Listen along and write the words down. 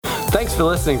Thanks for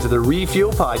listening to the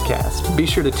Refuel Podcast. Be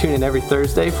sure to tune in every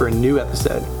Thursday for a new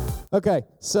episode. Okay,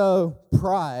 so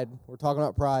pride. We're talking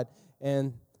about pride,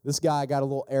 and this guy got a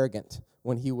little arrogant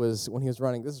when he was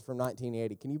running. This is from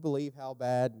 1980. Can you believe how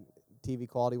bad TV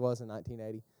quality was in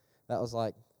 1980? That was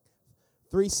like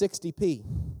 360p.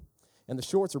 And the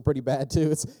shorts were pretty bad,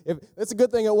 too. It's a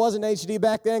good thing it wasn't HD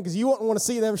back then, because you wouldn't want to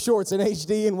see them shorts in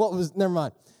HD and never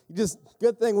mind. Just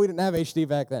good thing we didn't have HD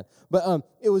back then. But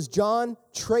it was John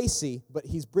Tracy, but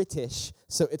he's British,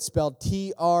 so it's spelled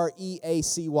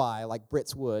Treacy, like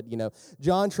Brits would, you know.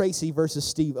 John Tracy versus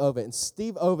Steve Ovett. And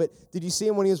Steve Ovett, did you see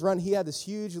him when he was running? He had this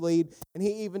huge lead, and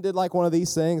he even did like one of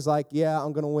these things, like, yeah,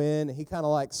 I'm going to win. And he kind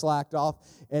of like slacked off.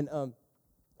 And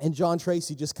John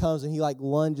Tracy just comes, and he like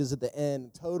lunges at the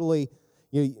end, totally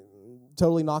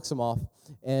knocks him off.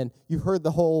 And you've heard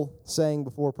the whole saying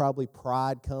before, probably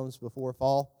pride comes before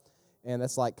fall. And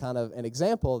that's like kind of an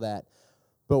example of that.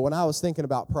 But when I was thinking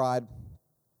about pride,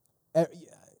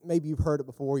 maybe you've heard it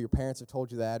before, your parents have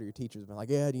told you that, or your teachers have been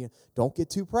like, yeah, don't get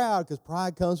too proud because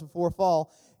pride comes before a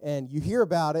fall. And you hear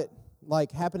about it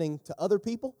like happening to other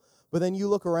people, but then you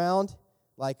look around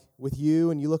like with you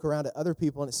and you look around at other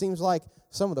people, and it seems like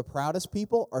some of the proudest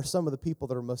people are some of the people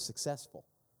that are most successful.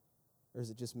 Or is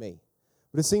it just me?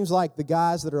 But it seems like the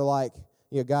guys that are like,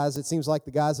 it seems like the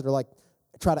guys that are like,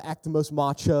 try to act the most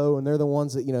macho, and they're the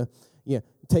ones that,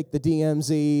 take the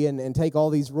DMZ and take all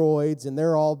these roids, and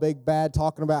they're all big bad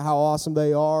talking about how awesome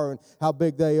they are and how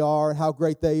big they are and how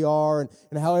great they are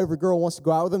and how every girl wants to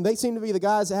go out with them. They seem to be the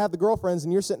guys that have the girlfriends,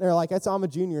 and you're sitting there like, I'm a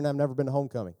junior and I've never been to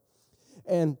homecoming.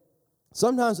 And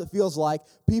sometimes it feels like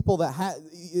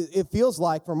it feels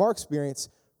like from our experience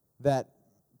that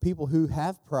people who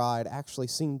have pride actually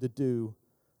seem to do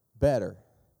better.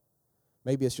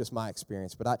 Maybe it's just my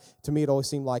experience, but to me it always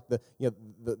seemed like the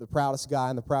proudest guy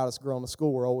and the proudest girl in the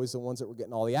school were always the ones that were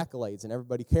getting all the accolades, and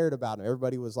everybody cared about them.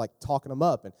 Everybody was like talking them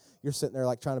up, and you're sitting there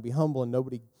like trying to be humble, and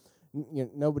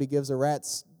nobody gives a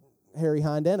rat's hairy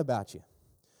hind end about you.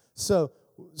 So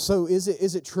is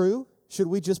it true? Should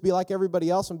we just be like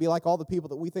everybody else and be like all the people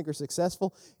that we think are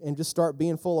successful and just start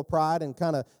being full of pride and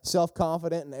kind of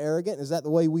self-confident and arrogant? Is that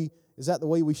the way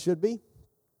we should be?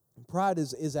 Pride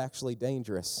is actually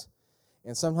dangerous.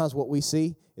 And sometimes what we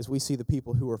see is we see the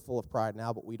people who are full of pride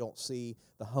now, but we don't see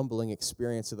the humbling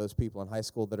experience of those people in high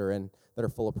school that are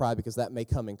full of pride, because that may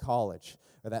come in college,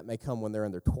 or that may come when they're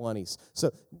in their 20s.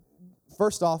 So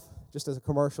first off, just as a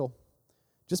commercial,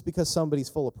 just because somebody's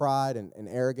full of pride and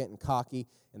arrogant and cocky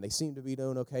and they seem to be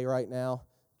doing okay right now,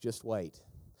 just wait.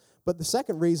 But the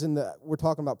second reason that we're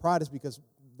talking about pride is because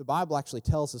the Bible actually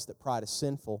tells us that pride is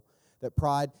sinful, that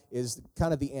pride is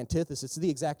kind of the antithesis. It's the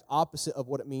exact opposite of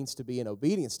what it means to be in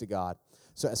obedience to God.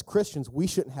 So as Christians, we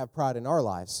shouldn't have pride in our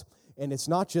lives. And it's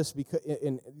not just because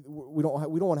we don't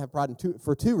want to have pride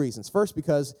for two reasons. First,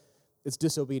 because it's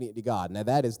disobedient to God. Now,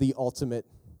 that is the ultimate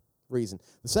reason.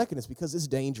 The second is because it's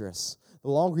dangerous.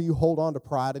 The longer you hold on to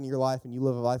pride in your life and you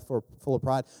live a life full of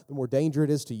pride, the more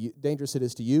dangerous it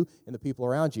is to you and the people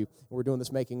around you. And we're doing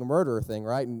this making a murderer thing,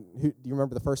 right? And do you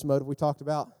remember the first motive we talked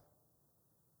about?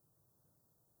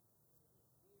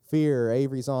 Fear.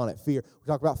 Avery's on it. Fear. We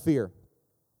talked about fear.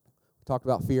 We talked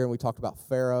about fear, and we talked about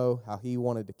Pharaoh, how he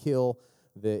wanted to kill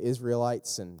the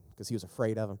Israelites and because he was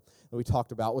afraid of them. And we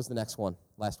talked about, what was the next one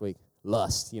last week?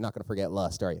 Lust. You're not going to forget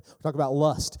lust, are you? We talked about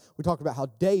lust. We talked about how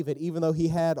David, even though he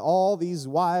had all these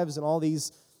wives and all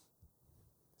these,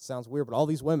 sounds weird, but all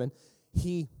these women,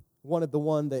 he wanted the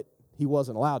one that he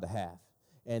wasn't allowed to have.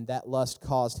 And that lust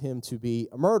caused him to be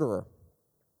a murderer.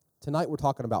 Tonight we're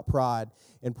talking about pride,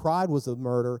 and pride was a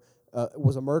murder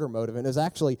motive. And it was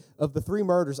actually, of the three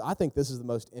murders, I think this is the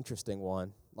most interesting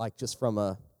one. Like just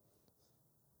from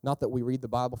not that we read the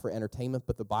Bible for entertainment,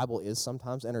 but the Bible is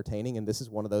sometimes entertaining, and this is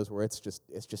one of those where it's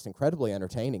just incredibly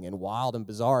entertaining and wild and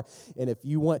bizarre. And if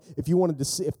you wanted to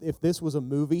see, if this was a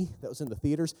movie that was in the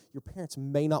theaters, your parents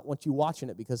may not want you watching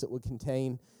it because it would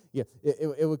contain, it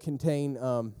would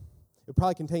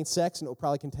probably contain sex, and it would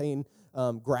probably contain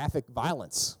graphic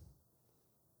violence.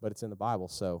 But it's in the Bible,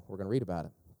 so we're going to read about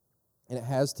it. And it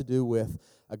has to do with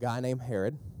a guy named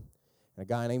Herod, and a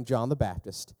guy named John the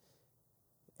Baptist,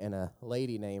 and a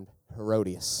lady named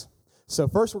Herodias. So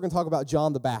first we're going to talk about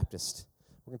John the Baptist.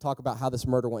 We're going to talk about how this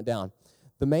murder went down.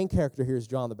 The main character here is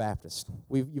John the Baptist.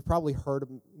 You've probably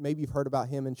maybe you've heard about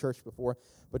him in church before,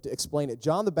 but to explain it,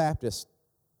 John the Baptist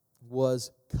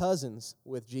was cousins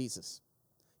with Jesus.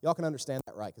 Y'all can understand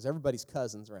that, right? Because everybody's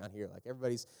cousins around here. Like,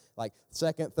 everybody's, like,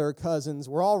 second, third cousins.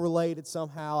 We're all related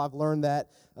somehow. I've learned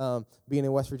that being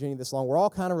in West Virginia this long. We're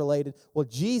all kind of related. Well,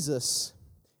 Jesus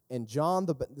and John,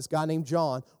 this guy named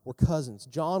John, were cousins.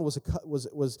 John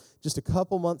was just a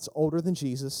couple months older than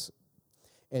Jesus,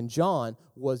 and John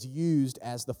was used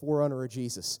as the forerunner of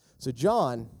Jesus. So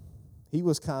John, he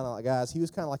was kind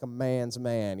of like a man's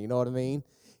man, you know what I mean?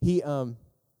 He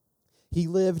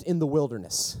lived in the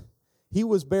wilderness. He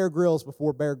was Bear Grylls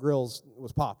before Bear Grylls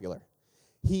was popular.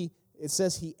 It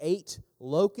says he ate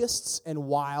locusts and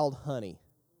wild honey.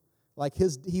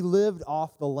 He lived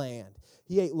off the land.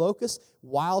 He ate locusts,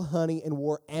 wild honey, and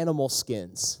wore animal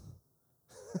skins.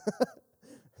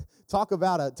 Talk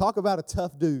about a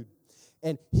tough dude.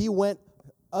 And he went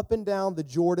up and down the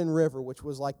Jordan River, which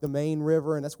was like the main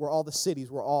river, and that's where all the cities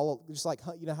were all, just like,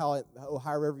 you know how at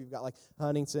Ohio River you've got like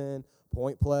Huntington,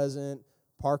 Point Pleasant,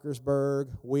 Parkersburg,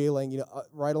 Wheeling,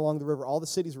 right along the river. All the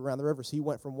cities were around the river. So he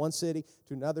went from one city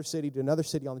to another city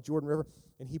on the Jordan River,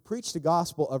 and he preached the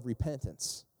gospel of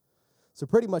repentance. So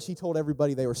pretty much he told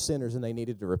everybody they were sinners and they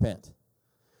needed to repent.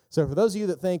 So for those of you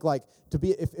that think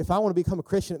if I want to become a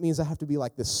Christian, it means I have to be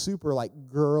like this super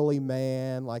girly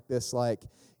man, like this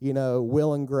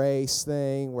Will and Grace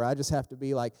thing where I just have to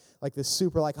be like this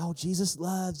super oh, Jesus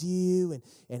loves you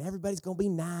and everybody's going to be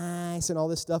nice and all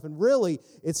this stuff. And really,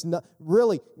 it's not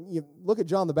really, you look at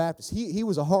John the Baptist. He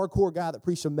was a hardcore guy that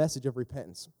preached a message of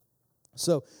repentance.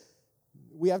 So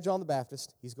we have John the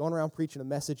Baptist. He's going around preaching a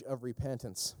message of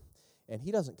repentance. And he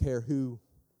doesn't care who.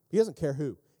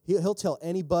 He'll tell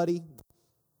anybody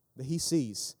that he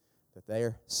sees that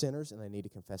they're sinners and they need to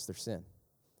confess their sin.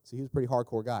 So he was a pretty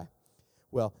hardcore guy.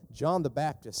 Well, John the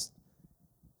Baptist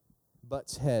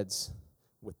butts heads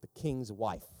with the king's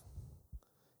wife,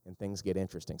 and things get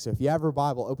interesting. So if you have your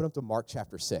Bible, open up to Mark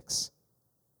chapter 6.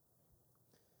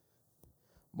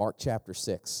 Mark chapter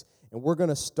 6. And we're going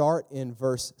to start in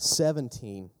verse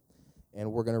 17,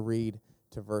 and we're going to read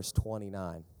to verse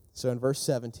 29. So in verse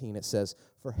 17 it says,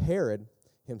 "For Herod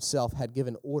himself had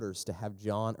given orders to have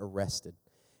John arrested,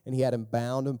 and he had him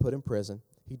bound and put in prison.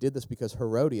 He did this because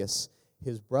Herodias,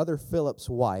 his brother Philip's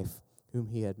wife, whom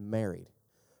he had married.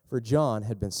 For John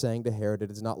had been saying to Herod,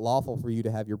 'It is not lawful for you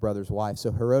to have your brother's wife.'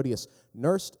 So Herodias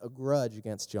nursed a grudge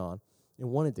against John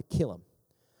and wanted to kill him.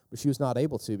 But she was not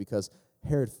able to, because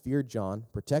Herod feared John,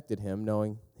 protected him,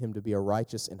 knowing him to be a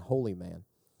righteous and holy man.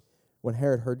 When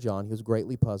Herod heard John, he was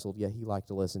greatly puzzled, yet he liked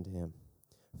to listen to him.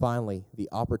 Finally, the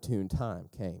opportune time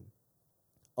came.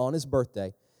 On his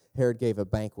birthday, Herod gave a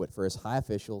banquet for his high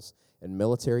officials and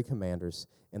military commanders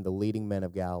and the leading men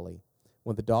of Galilee.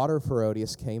 When the daughter of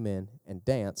Herodias came in and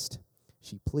danced,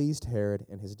 she pleased Herod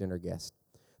and his dinner guest.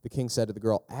 The king said to the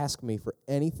girl, 'Ask me for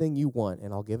anything you want,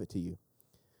 and I'll give it to you.'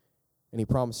 And he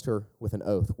promised her with an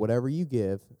oath, 'Whatever you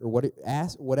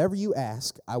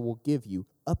ask, I will give you,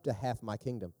 up to half my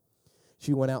kingdom.'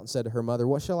 She went out and said to her mother,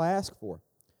 'What shall I ask for?'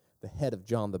 'The head of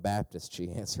John the Baptist,' she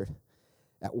answered.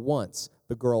 At once,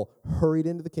 the girl hurried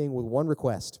into the king with one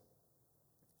request.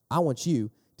 'I want you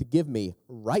to give me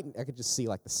right,' I could just see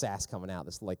the sass coming out,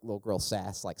 this little girl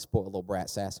sass, spoiled little brat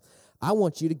sass. 'I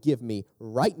want you to give me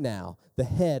right now the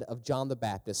head of John the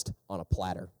Baptist on a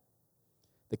platter.'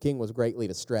 The king was greatly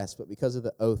distressed, but because of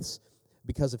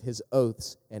his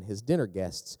oaths and his dinner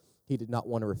guests, he did not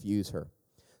want to refuse her.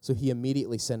 So he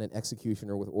immediately sent an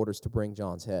executioner with orders to bring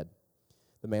John's head.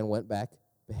 The man went back,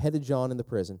 beheaded John in the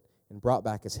prison, and brought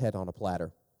back his head on a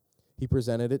platter. He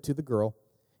presented it to the girl,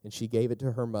 and she gave it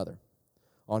to her mother.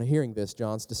 On hearing this,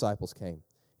 John's disciples came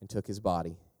and took his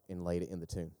body and laid it in the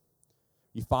tomb."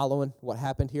 You following what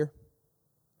happened here?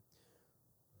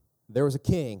 There was a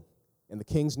king, and the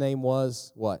king's name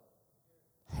was what?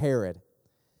 Herod.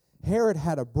 Herod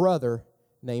had a brother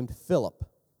named Philip.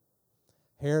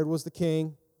 Herod was the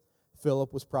king.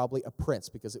 Philip was probably a prince,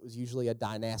 because it was usually a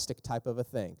dynastic type of a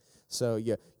thing. So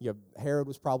Herod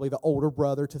was probably the older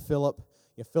brother to Philip.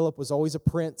 Philip was always a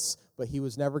prince, but he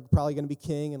was never probably going to be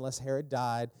king unless Herod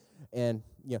died. And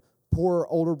poor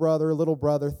older brother, little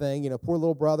brother thing. Poor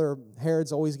little brother,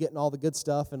 Herod's always getting all the good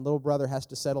stuff, and little brother has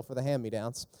to settle for the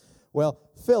hand-me-downs. Well,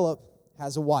 Philip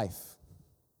has a wife.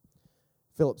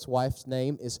 Philip's wife's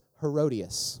name is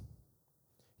Herodias.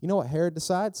 You know what Herod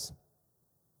decides?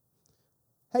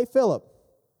 "Hey, Philip,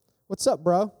 what's up,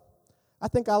 bro? I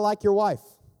think I like your wife.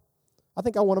 I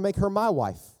think I want to make her my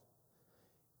wife."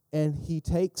 And he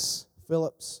takes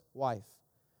Philip's wife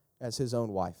as his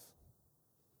own wife.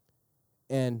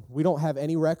 And we don't have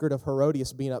any record of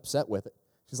Herodias being upset with it.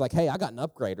 She's like, "Hey, I got an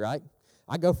upgrade, right?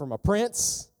 I go from a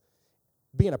prince,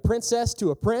 being a princess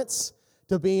to a prince,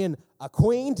 to being a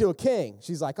queen to a king."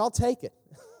 She's like, "I'll take it."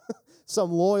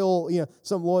 Some loyal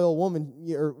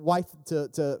woman or wife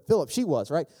to Philip. She was,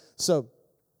 right? So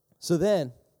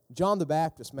then John the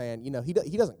Baptist, man, he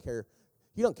doesn't care.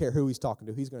 He don't care who he's talking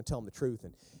to. He's going to tell them the truth.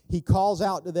 And he calls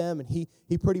out to them, and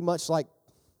he pretty much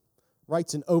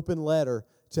writes an open letter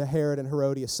to Herod and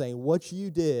Herodias saying, "What you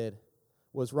did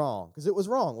was wrong. Because it was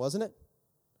wrong, wasn't it?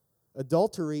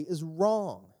 Adultery is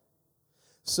wrong.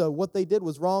 So what they did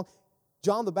was wrong.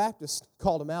 John the Baptist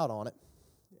called him out on it.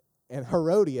 And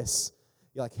Herodias,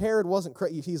 like Herod wasn't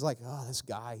crazy. He's like, oh, this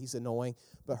guy, he's annoying.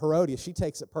 But Herodias, she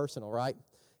takes it personal, right?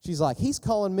 She's like, he's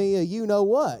calling me a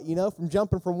you-know-what, from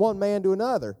jumping from one man to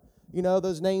another.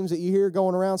 Those names that you hear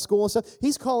going around school and stuff.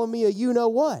 He's calling me a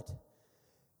you-know-what.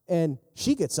 And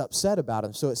she gets upset about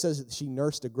him. So it says that she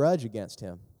nursed a grudge against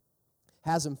him.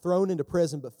 Has him thrown into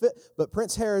prison. But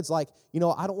Prince Herod's like, I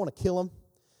don't want to kill him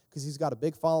because he's got a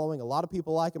big following. A lot of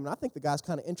people like him. And I think the guy's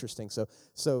kind of interesting.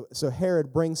 So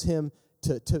Herod brings him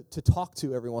to talk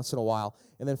to every once in a while.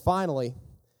 And then finally,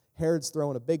 Herod's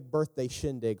throwing a big birthday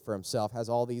shindig for himself, has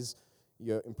all these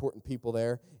important people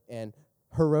there, and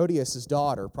Herodias'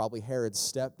 daughter, probably Herod's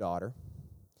stepdaughter,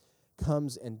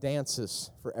 comes and dances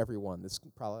for everyone. This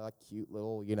probably like cute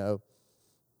little,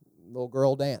 little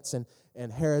girl dance.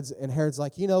 And Herod's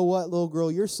like, you know what, little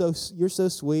girl, you're so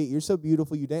sweet, you're so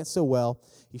beautiful, you dance so well.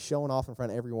 He's showing off in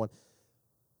front of everyone.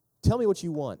 Tell me what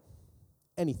you want,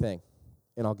 anything,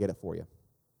 and I'll get it for you.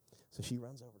 So she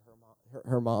runs over to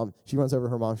her mom. She runs over to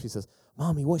her mom. She says,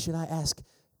 Mommy, what should I ask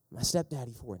my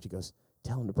stepdaddy for? And she goes,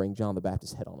 tell him to bring John the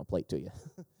Baptist's head on a plate to you.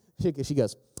 She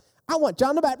goes, I want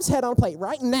John the Baptist's head on a plate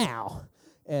right now.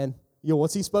 And,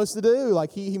 what's he supposed to do?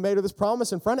 Like, he made her this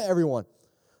promise in front of everyone.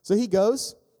 So he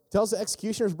goes, tells the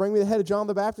executioners, bring me the head of John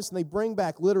the Baptist, and they bring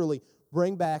back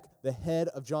the head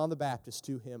of John the Baptist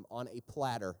to him on a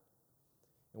platter.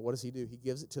 And what does he do? He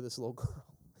gives it to this little girl.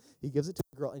 He gives it to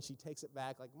the girl, and she takes it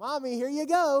back like, Mommy, here you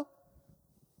go.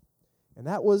 And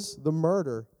that was the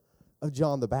murder of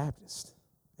John the Baptist.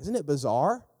 Isn't it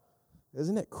bizarre?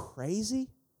 Isn't it crazy?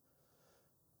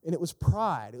 And it was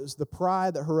pride. It was the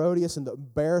pride that Herodias and the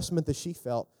embarrassment that she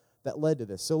felt that led to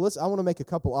this. So I want to make a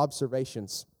couple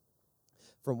observations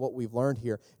from what we've learned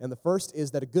here. And the first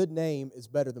is that a good name is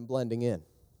better than blending in.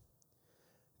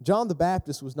 John the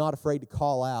Baptist was not afraid to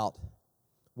call out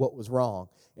what was wrong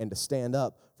and to stand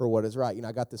up for what is right.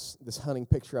 I got this hunting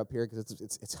picture up here because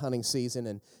it's hunting season,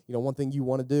 and one thing you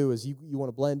want to do is you want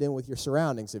to blend in with your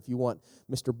surroundings if you want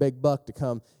Mr. Big Buck to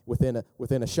come within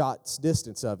a shot's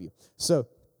distance of you.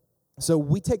 So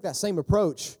we take that same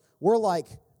approach. We're like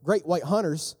great white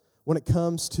hunters when it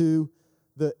comes to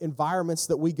the environments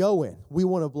that we go in. We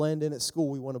want to blend in at school.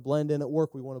 We want to blend in at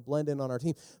work. We want to blend in on our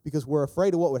team because we're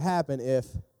afraid of what would happen if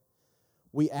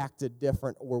we acted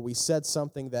different or we said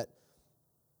something that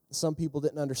some people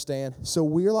didn't understand. So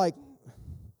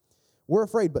we're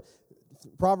afraid. But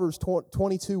Proverbs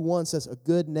 22:1 says, a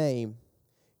good name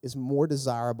is more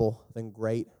desirable than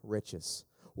great riches.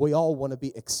 We all want to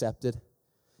be accepted.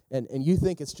 And you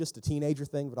think it's just a teenager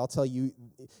thing, but I'll tell you,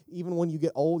 even when you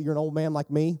get old, you're an old man like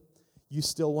me, you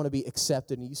still want to be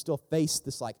accepted, and you still face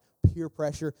this peer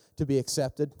pressure to be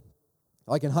accepted.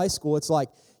 Like in high school, it's like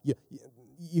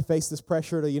you face this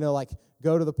pressure to,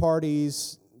 go to the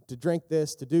parties, to drink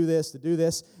this, to do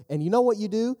this. And you know what you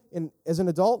do as an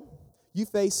adult? You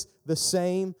face the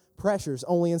same pressures,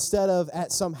 only instead of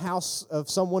at some house of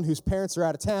someone whose parents are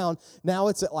out of town, now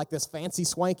it's at this fancy,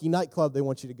 swanky nightclub they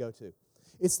want you to go to.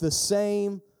 It's the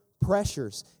same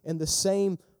pressures and the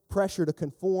same pressure to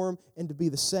conform and to be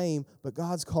the same, but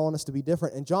God's calling us to be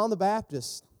different. And John the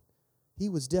Baptist, he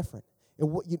was different.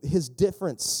 And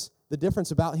the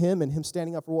difference about him and him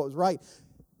standing up for what was right,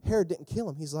 Herod didn't kill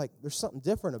him. He's like, there's something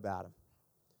different about him.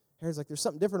 Herod's like, there's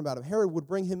something different about him. Herod would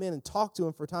bring him in and talk to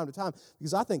him from time to time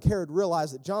because I think Herod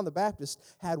realized that John the Baptist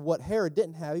had what Herod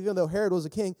didn't have. Even though Herod was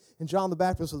a king and John the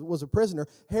Baptist was a prisoner,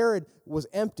 Herod was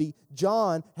empty.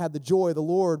 John had the joy of the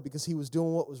Lord because he was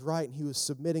doing what was right and he was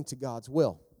submitting to God's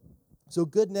will. So a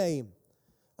good name,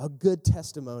 a good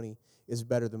testimony is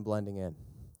better than blending in.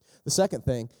 The second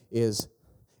thing is,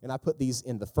 and I put these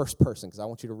in the first person because I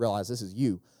want you to realize this is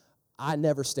you. I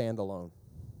never stand alone.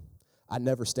 I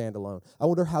never stand alone. I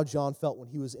wonder how John felt when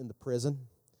he was in the prison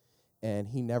and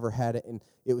he never had it, and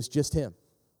it was just him.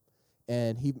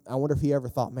 And I wonder if he ever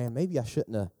thought, man, maybe I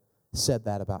shouldn't have said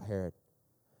that about Herod.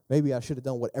 Maybe I should have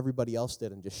done what everybody else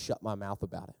did and just shut my mouth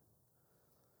about it.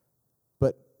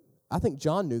 But I think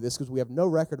John knew this because we have no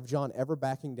record of John ever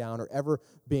backing down or ever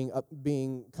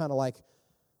being kind of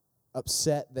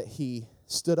upset that he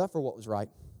stood up for what was right.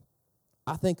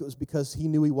 I think it was because he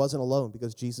knew he wasn't alone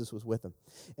because Jesus was with him.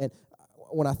 And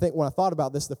when I thought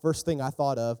about this, the first thing I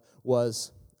thought of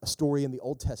was a story in the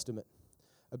Old Testament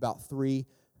about 3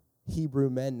 Hebrew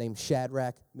men named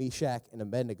Shadrach, Meshach, and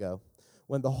Abednego.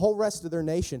 When the whole rest of their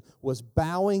nation was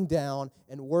bowing down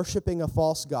and worshiping a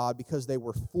false god because they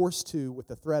were forced to with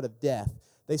the threat of death,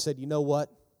 they said, you know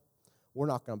what? We're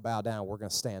not going to bow down. We're going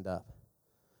to stand up.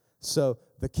 So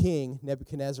the king,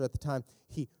 Nebuchadnezzar at the time,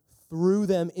 he threw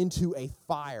them into a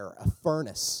fire, a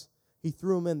furnace. He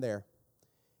threw them in there.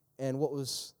 And what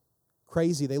was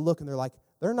crazy, they look and they're like,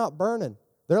 they're not burning.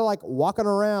 They're like walking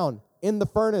around in the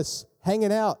furnace,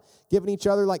 hanging out, giving each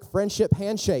other like friendship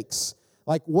handshakes.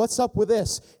 Like, what's up with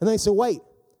this? And they say, wait,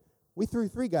 we threw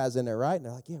 3 guys in there, right? And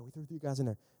they're like, yeah, we threw 3 guys in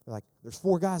there. They're like, there's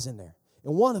 4 guys in there.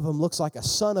 And one of them looks like a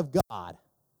son of God.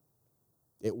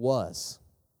 It was.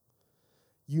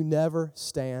 You never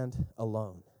stand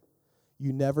alone.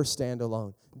 You never stand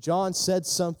alone. John said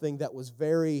something that was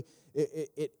very,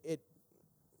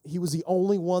 he was the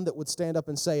only one that would stand up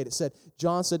and say it. It said,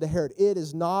 John said to Herod, it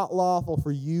is not lawful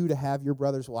for you to have your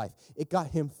brother's wife. It got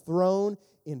him thrown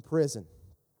in prison.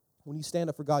 When you stand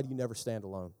up for God, you never stand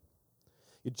alone.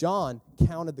 John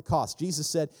counted the cost. Jesus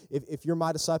said, if you're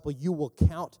my disciple, you will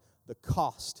count the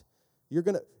cost. You're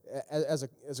going to, as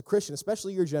a Christian,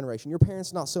 especially your generation, your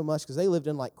parents not so much because they lived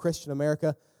in like Christian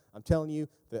America. I'm telling you,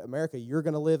 the America you're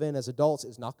going to live in as adults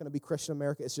is not going to be Christian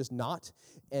America. It's just not.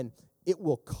 And it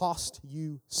will cost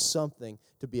you something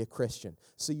to be a Christian.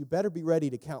 So you better be ready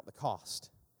to count the cost.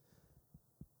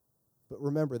 But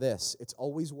remember this, it's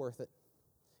always worth it,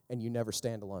 and you never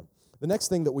stand alone. The next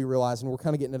thing that we realize, and we're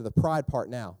kind of getting into the pride part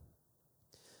now,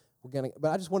 but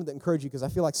I just wanted to encourage you because I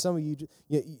feel like some of you,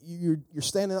 you're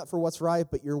standing up for what's right,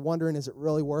 but you're wondering, is it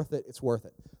really worth it? It's worth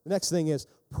it. The next thing is,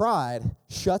 pride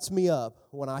shuts me up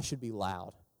when I should be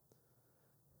loud.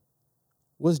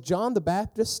 Was John the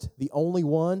Baptist the only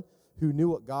one who knew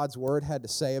what God's word had to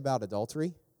say about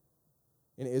adultery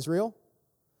in Israel?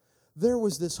 There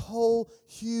was this whole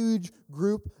huge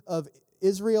group of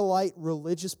Israelite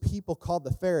religious people called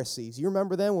the Pharisees. You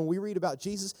remember them? When we read about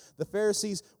Jesus, the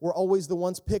Pharisees were always the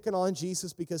ones picking on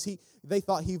Jesus because they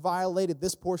thought he violated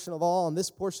this portion of the law and this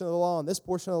portion of the law and this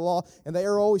portion of the law, and they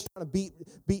were always trying to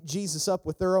beat Jesus up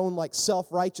with their own like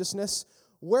self-righteousness.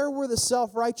 Where were the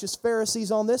self-righteous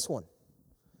Pharisees on this one?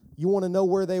 You want to know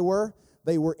where they were?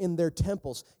 They were in their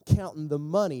temples counting the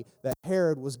money that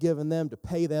Herod was giving them to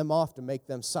pay them off to make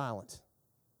them silent.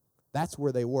 That's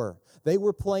where they were. They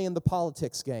were playing the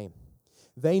politics game.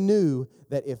 They knew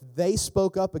that if they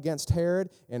spoke up against Herod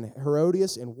and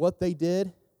Herodias and what they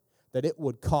did, that it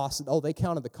would cost. Oh, they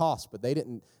counted the cost, but they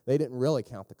didn't really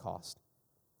count the cost.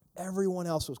 Everyone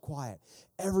else was quiet.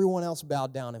 Everyone else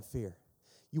bowed down in fear.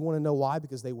 You want to know why?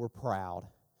 Because they were proud.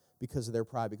 Because of their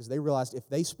pride. Because they realized if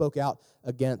they spoke out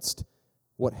against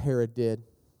what Herod did,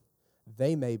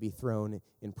 they may be thrown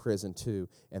in prison too.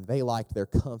 And they liked their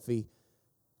comfy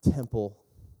temple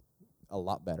a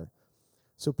lot better.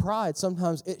 So pride,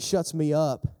 sometimes it shuts me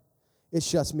up. It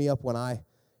shuts me up when I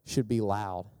should be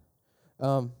loud.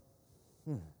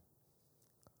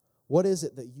 What is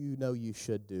it that you know you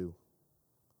should do?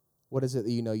 What is it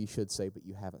that you know you should say but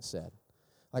you haven't said?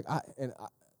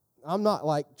 I'm not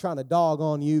like trying to dog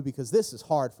on you because this is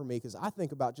hard for me because I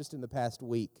think about just in the past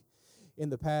week, in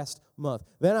the past month.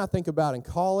 Then I think about in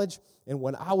college and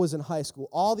when I was in high school,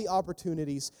 all the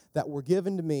opportunities that were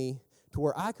given to me to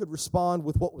where I could respond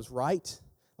with what was right.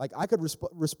 Like I could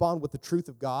respond with the truth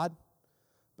of God,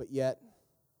 but yet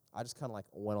I just kind of like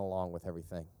went along with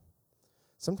everything.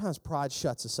 Sometimes pride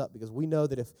shuts us up because we know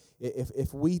that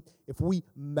if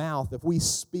we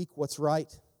speak what's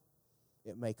right,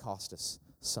 it may cost us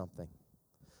something.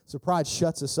 So pride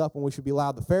shuts us up when we should be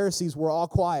loud. The Pharisees were all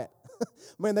quiet.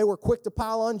 Man, they were quick to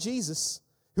pile on Jesus,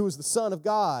 who was the Son of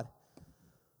God.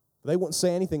 They wouldn't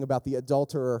say anything about the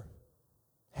adulterer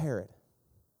Herod.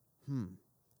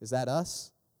 Is that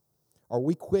us? Are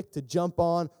we quick to jump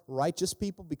on righteous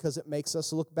people because it makes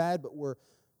us look bad, but we're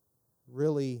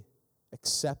really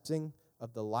accepting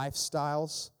of the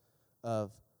lifestyles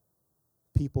of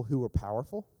people who are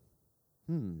powerful?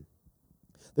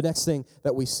 The next thing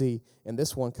that we see, and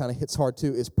this one kind of hits hard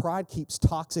too, is pride keeps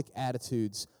toxic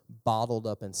attitudes bottled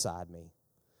up inside me.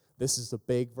 This is a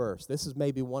big verse. This is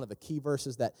maybe one of the key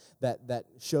verses that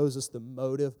shows us the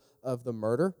motive of the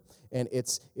murder. And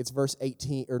it's verse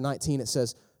 18 or 19. It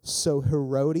says, "So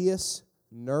Herodias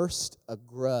nursed a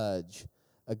grudge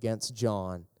against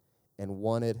John and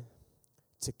wanted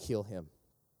to kill him."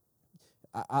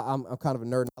 I'm kind of a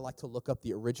nerd. I like to look up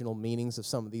the original meanings of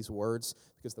some of these words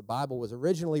because the Bible was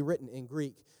originally written in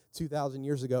Greek 2,000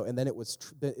 years ago, and then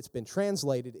it's been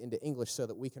translated into English so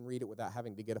that we can read it without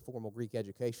having to get a formal Greek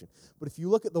education. But if you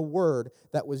look at the word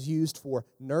that was used for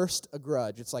nursed a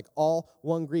grudge, it's like all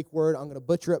one Greek word. I'm going to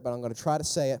butcher it, but I'm going to try to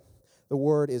say it. The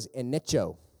word is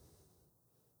enecho,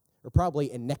 or probably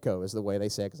eneko is the way they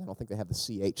say it because I don't think they have the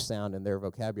CH sound in their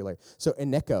vocabulary. So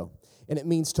eneko, and it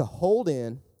means to hold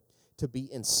in, to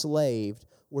be enslaved,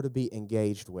 or to be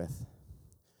engaged with.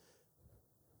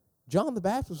 John the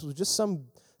Baptist was just some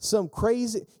some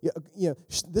crazy,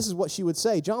 this is what she would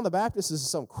say. John the Baptist is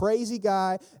some crazy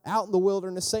guy out in the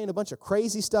wilderness saying a bunch of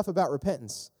crazy stuff about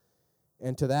repentance.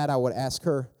 And to that, I would ask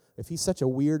her, if he's such a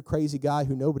weird, crazy guy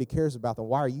who nobody cares about, then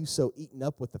why are you so eaten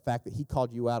up with the fact that he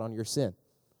called you out on your sin?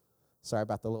 Sorry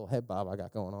about the little head bob I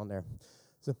got going on there.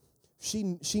 So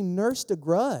she nursed a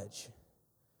grudge.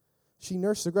 She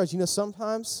nursed a grudge.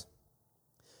 Sometimes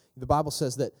the Bible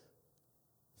says that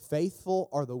faithful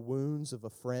are the wounds of a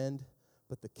friend,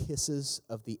 but the kisses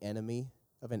of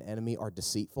an enemy are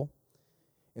deceitful.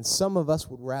 And some of us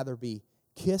would rather be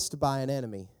kissed by an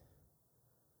enemy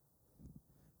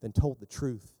than told the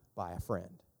truth by a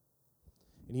friend.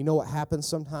 And you know what happens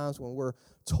sometimes when we're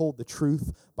told the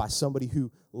truth by somebody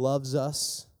who loves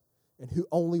us and who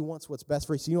only wants what's best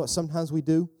for us? You know what sometimes we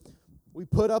do? We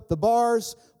put up the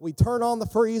bars, we turn on the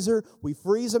freezer, we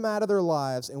freeze them out of their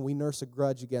lives, and we nurse a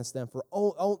grudge against them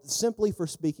simply for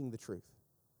speaking the truth.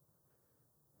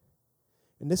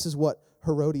 And this is what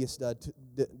Herodias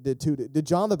did too. Did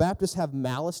John the Baptist have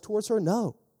malice towards her?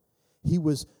 No. He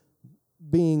was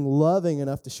being loving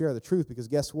enough to share the truth, because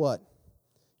guess what?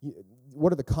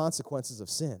 What are the consequences of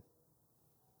sin?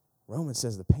 Romans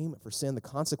says the payment for sin, the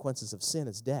consequences of sin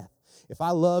is death. If I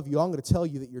love you, I'm going to tell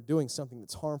you that you're doing something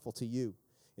that's harmful to you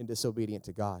and disobedient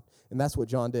to God. And that's what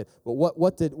John did. But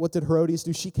what did Herodias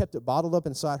do? She kept it bottled up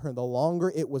inside her, and the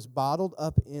longer it was bottled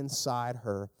up inside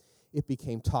her, it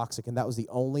became toxic, and that was the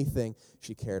only thing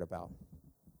she cared about.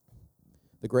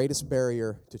 The greatest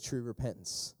barrier to true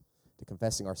repentance, to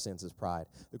confessing our sins, is pride.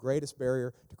 The greatest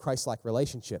barrier to Christ-like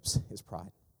relationships is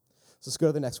pride. So let's go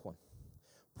to the next one.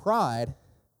 Pride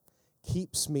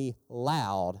keeps me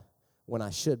loud when I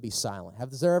should be silent.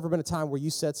 Has there ever been a time where you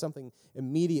said something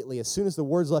immediately, as soon as the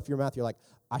words left your mouth, you're like,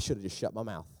 I should have just shut my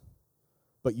mouth,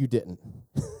 but you didn't?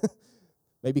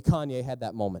 Maybe Kanye had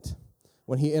that moment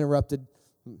when he interrupted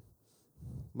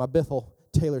my biffle,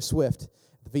 Taylor Swift,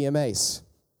 at the VMAs.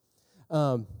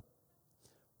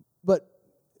 But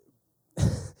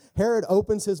Herod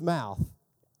opens his mouth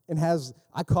and has,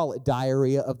 I call it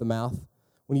diarrhea of the mouth,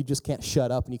 when you just can't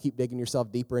shut up and you keep digging yourself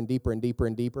deeper and deeper and deeper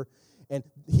and deeper. And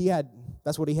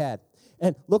that's what he had.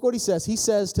 And look what he says. He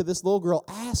says to this little girl,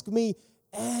 ask me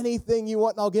anything you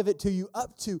want and I'll give it to you,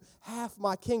 up to half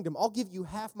my kingdom. I'll give you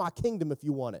half my kingdom if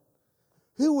you want it.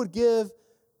 Who would give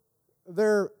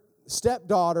their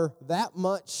stepdaughter that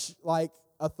much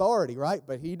authority, right?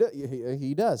 But he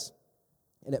does.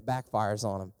 And it backfires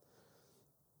on him.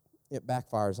 It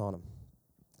backfires on him.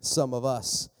 Some of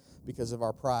us, because of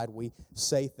our pride, we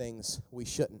say things we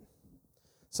shouldn't.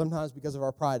 Sometimes because of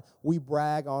our pride, we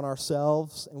brag on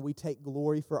ourselves and we take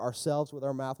glory for ourselves with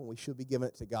our mouth when we should be giving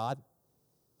it to God.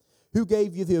 Who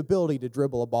gave you the ability to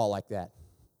dribble a ball like that?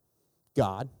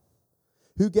 God.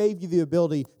 Who gave you the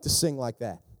ability to sing like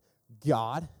that?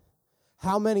 God.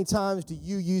 How many times do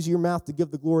you use your mouth to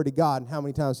give the glory to God, and how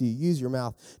many times do you use your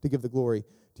mouth to give the glory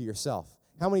to yourself?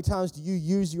 How many times do you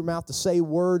use your mouth to say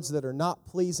words that are not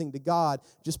pleasing to God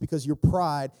just because your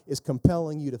pride is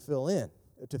compelling you to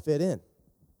fit in?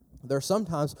 There are some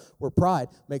times where pride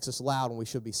makes us loud and we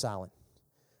should be silent.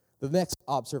 The next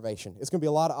observation, it's going to be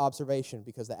a lot of observation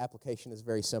because the application is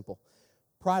very simple.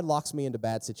 Pride locks me into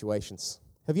bad situations.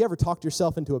 Have you ever talked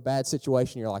yourself into a bad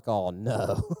situation? You're like, oh,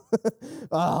 no.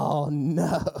 Oh,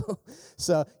 no.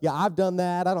 So, yeah, I've done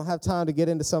that. I don't have time to get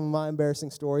into some of my embarrassing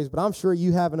stories, but I'm sure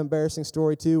you have an embarrassing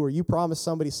story, too, where you promised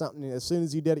somebody something, and as soon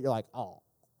as you did it, you're like, oh,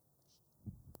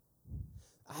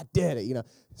 I did it,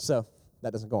 So,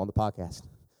 that doesn't go on the podcast. I'm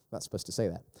not supposed to say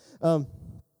that.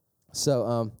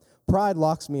 Pride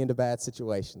locks me into bad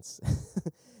situations.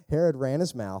 Herod ran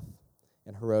his mouth,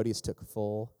 and Herodias took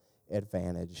full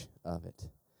advantage of it.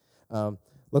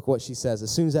 Look what she says.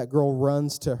 As soon as that girl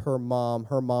runs to her mom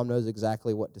knows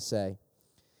exactly what to say.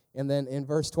 And then in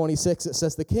verse 26, it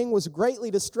says, the king was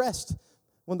greatly distressed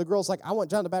when the girl's like, I want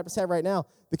John the Baptist's head right now.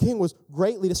 The king was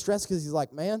greatly distressed because he's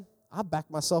like, man, I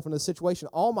backed myself into the situation.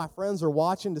 All my friends are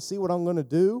watching to see what I'm going to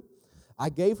do. I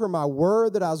gave her my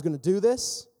word that I was going to do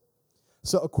this.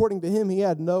 So according to him,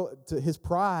 his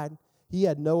pride, he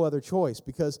had no other choice,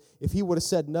 because if he would have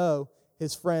said no,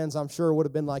 his friends, I'm sure, would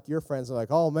have been like your friends. They're like,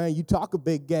 oh, man, you talk a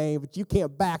big game, but you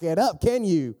can't back it up, can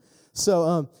you?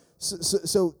 So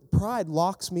pride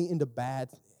locks me into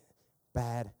bad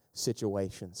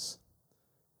situations.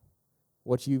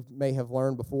 What you may have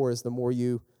learned before is the more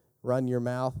you run your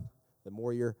mouth, the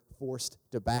more you're forced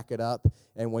to back it up.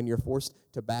 And when you're forced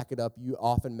to back it up, you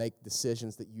often make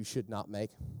decisions that you should not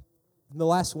make. And the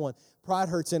last one, pride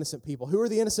hurts innocent people. Who are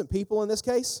the innocent people in this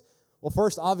case? Well,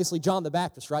 first, obviously, John the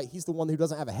Baptist, right? He's the one who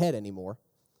doesn't have a head anymore.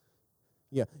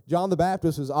 John the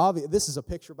Baptist was obvious. This is a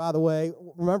picture, by the way.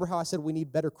 Remember how I said we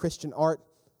need better Christian art?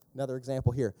 Another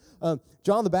example here.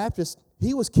 John the Baptist,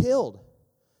 he was killed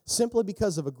simply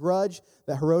because of a grudge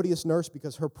that Herodias nursed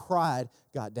because her pride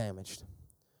got damaged.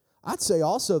 I'd say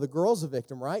also the girl's a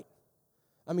victim, right?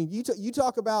 I mean, you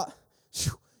talk about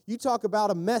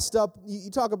a messed up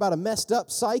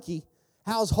psyche.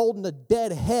 How's holding a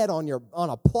dead head on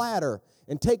a platter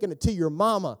and taking it to your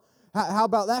mama? How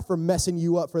about that for messing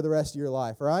you up for the rest of your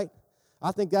life, right?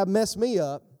 I think that messed me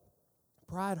up.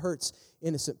 Pride hurts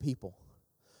innocent people.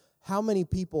 How many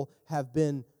people have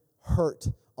been hurt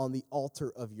on the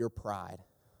altar of your pride?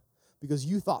 Because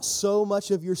you thought so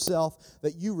much of yourself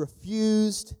that you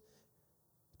refused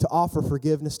to offer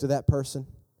forgiveness to that person,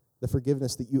 the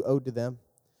forgiveness that you owed to them.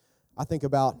 I think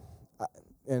about,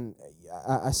 and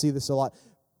I see this a lot,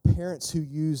 parents who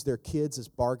use their kids as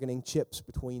bargaining chips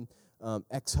between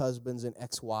ex-husbands and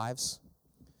ex-wives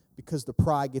because the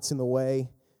pride gets in the way,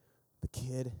 the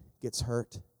kid gets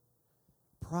hurt.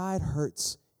 Pride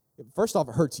hurts. First off,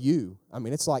 it hurts you. I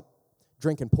mean, it's like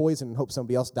drinking poison and hope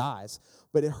somebody else dies,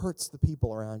 but it hurts the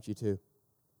people around you too.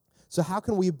 So how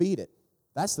can we beat it?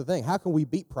 That's the thing. How can we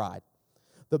beat pride?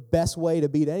 The best way to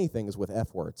beat anything is with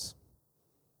F words,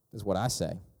 is what I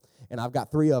say. And I've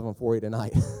got 3 of them for you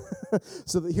tonight.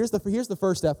 So here's the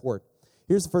first F word.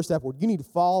 Here's the first F word. You need to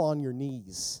fall on your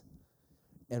knees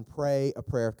and pray a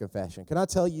prayer of confession. Can I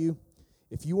tell you,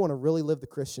 if you want to really live the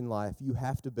Christian life, you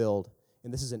have to build,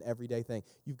 and this is an everyday thing,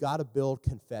 you've got to build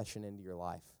confession into your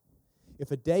life.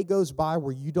 If a day goes by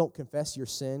where you don't confess your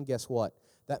sin, guess what?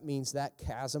 That means that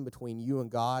chasm between you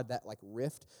and God, that like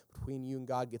rift between you and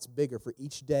God gets bigger for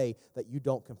each day that you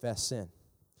don't confess sin.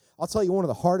 I'll tell you one of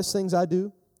the hardest things I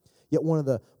do, yet one of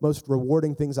the most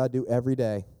rewarding things I do every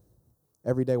day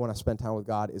when I spend time with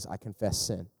God is I confess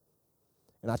sin.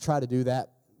 And I try to do that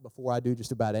before I do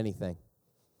just about anything.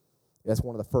 That's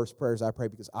one of the first prayers I pray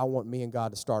because I want me and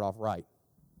God to start off right.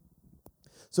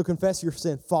 So confess your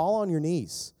sin. Fall on your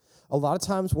knees. A lot of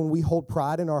times when we hold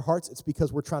pride in our hearts, it's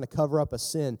because we're trying to cover up a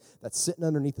sin that's sitting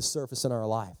underneath the surface in our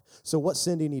life. So what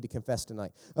sin do you need to confess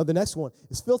tonight? The next one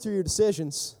is filter your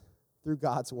decisions through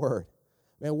God's word.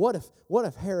 Man, what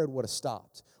if Herod would have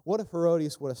stopped? What if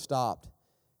Herodias would have stopped?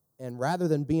 And rather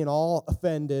than being all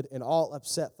offended and all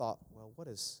upset, thought, well, what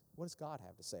does God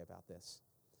have to say about this?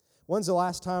 When's the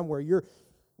last time where your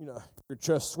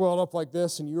chest swelled up like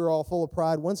this and you're all full of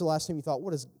pride? When's the last time you thought,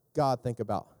 what does God think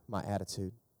about my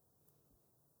attitude?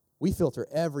 We filter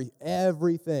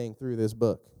everything through this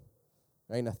book.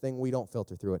 There ain't a thing we don't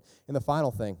filter through it. And the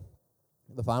final thing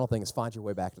is find your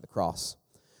way back to the cross.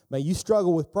 May you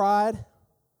struggle with pride.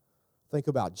 Think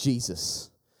about Jesus.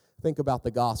 Think about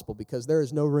the gospel, because there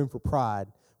is no room for pride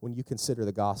when you consider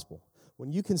the gospel.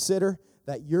 When you consider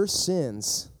that your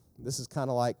sins, this is kind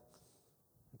of like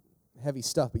heavy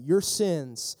stuff, but your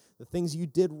sins, the things you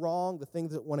did wrong, the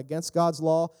things that went against God's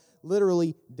law,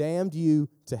 literally damned you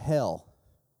to hell.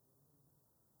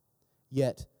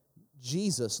 Yet,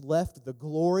 Jesus left the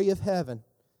glory of heaven.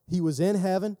 He was in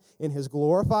heaven in his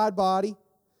glorified body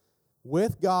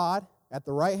with God at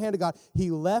the right hand of God.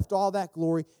 He left all that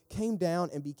glory, came down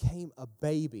and became a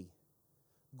baby,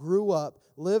 grew up,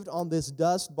 lived on this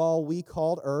dust ball we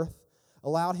called earth,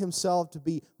 allowed himself to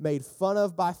be made fun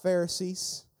of by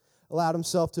Pharisees, allowed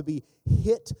himself to be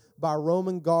hit by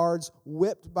Roman guards,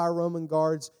 whipped by Roman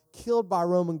guards, killed by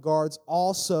Roman guards.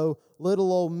 Also,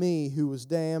 little old me, who was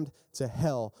damned to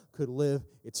hell, could live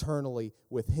eternally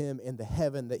with him in the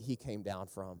heaven that he came down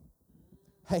from.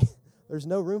 Hey, there's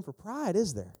no room for pride,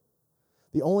 is there?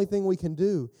 The only thing we can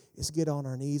do is get on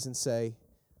our knees and say,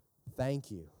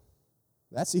 thank you.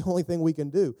 That's the only thing we can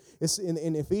do. It's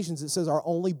in Ephesians, it says our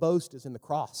only boast is in the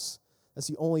cross. That's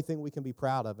the only thing we can be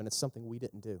proud of, and it's something we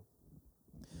didn't do.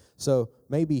 So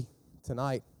maybe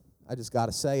tonight, I just got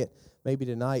to say it, maybe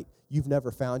tonight you've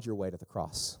never found your way to the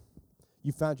cross.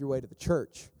 You found your way to the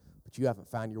church, but you haven't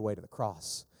found your way to the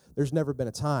cross. There's never been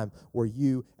a time where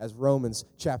you, as Romans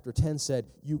chapter 10 said,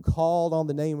 you called on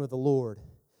the name of the Lord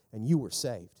and you were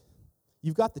saved.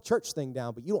 You've got the church thing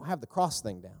down, but you don't have the cross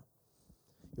thing down.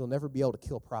 You'll never be able to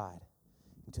kill pride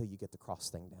until you get the cross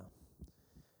thing down.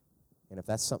 And if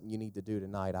that's something you need to do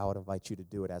tonight, I would invite you to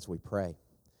do it as we pray.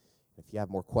 If you have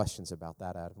more questions about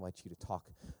that, I'd invite you to talk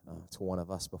to one of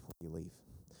us before you leave.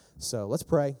 So let's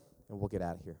pray, and we'll get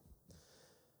out of here.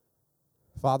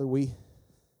 Father, we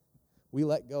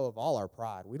let go of all our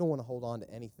pride. We don't want to hold on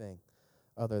to anything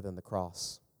other than the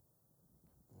cross.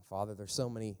 Father, there's so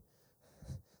many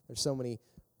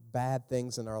bad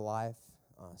things in our life,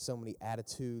 so many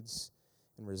attitudes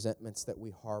and resentments that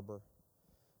we harbor,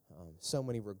 so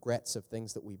many regrets of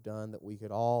things that we've done that we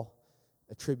could all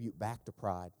attribute back to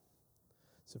pride.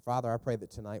 So, Father, I pray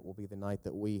that tonight will be the night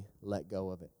that we let go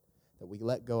of it, that we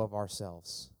let go of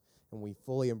ourselves and we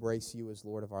fully embrace you as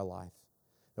Lord of our life.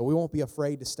 That we won't be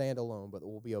afraid to stand alone, but that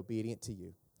we'll be obedient to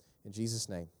you. In Jesus'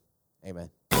 name, amen.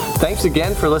 Thanks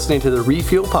again for listening to the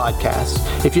Refuel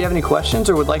Podcast. If you have any questions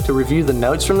or would like to review the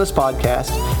notes from this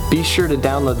podcast, be sure to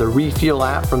download the Refuel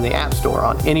app from the App Store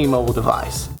on any mobile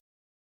device.